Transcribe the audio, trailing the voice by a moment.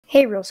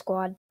Hey Real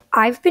Squad.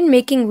 I've been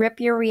making Rip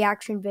Your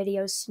Reaction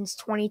videos since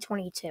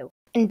 2022.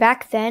 And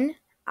back then,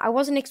 I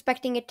wasn't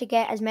expecting it to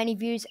get as many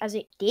views as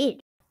it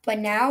did. But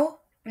now,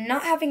 I'm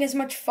not having as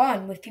much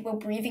fun with people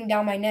breathing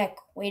down my neck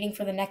waiting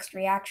for the next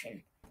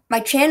reaction. My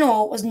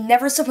channel was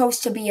never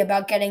supposed to be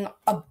about getting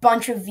a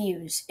bunch of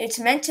views. It's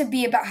meant to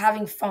be about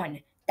having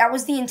fun. That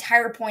was the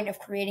entire point of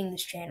creating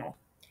this channel.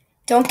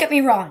 Don't get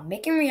me wrong,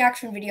 making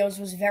reaction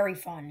videos was very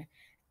fun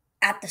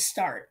at the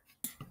start.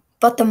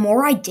 But the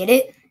more I did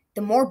it,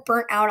 the more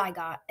burnt out I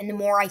got, and the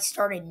more I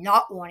started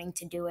not wanting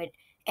to do it,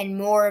 and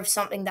more of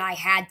something that I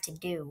had to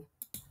do.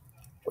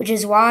 Which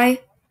is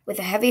why, with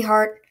a heavy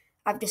heart,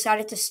 I've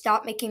decided to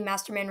stop making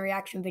Masterman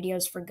reaction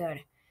videos for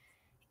good.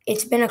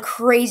 It's been a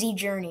crazy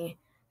journey,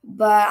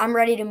 but I'm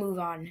ready to move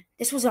on.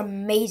 This was an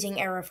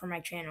amazing era for my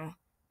channel,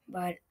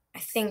 but I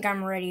think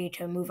I'm ready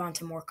to move on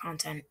to more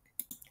content.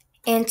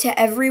 And to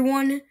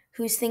everyone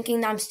who's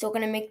thinking that I'm still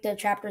going to make the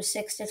chapter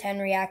 6 to 10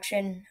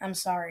 reaction, I'm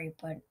sorry,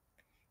 but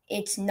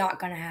it's not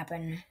going to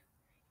happen.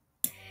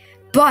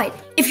 But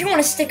if you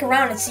want to stick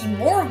around and see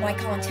more of my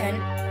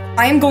content,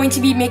 I am going to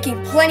be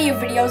making plenty of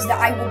videos that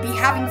I will be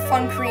having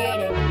fun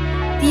creating.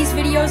 These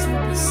videos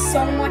will be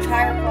so much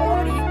higher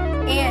quality,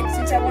 and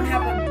since I won't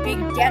have a big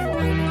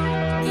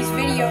deadline, these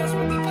videos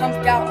will be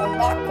pumped out a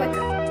lot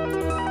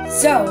quicker.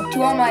 So,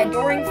 to all my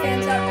adoring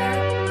fans out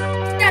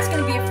there, that's going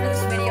to be it for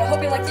this video.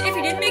 Hope you liked it. If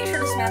you did, make sure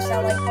to smash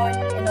that like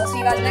button, and I'll see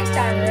you guys next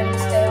time. Remember to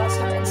stay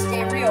awesome and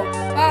stay real.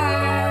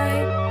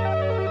 Bye!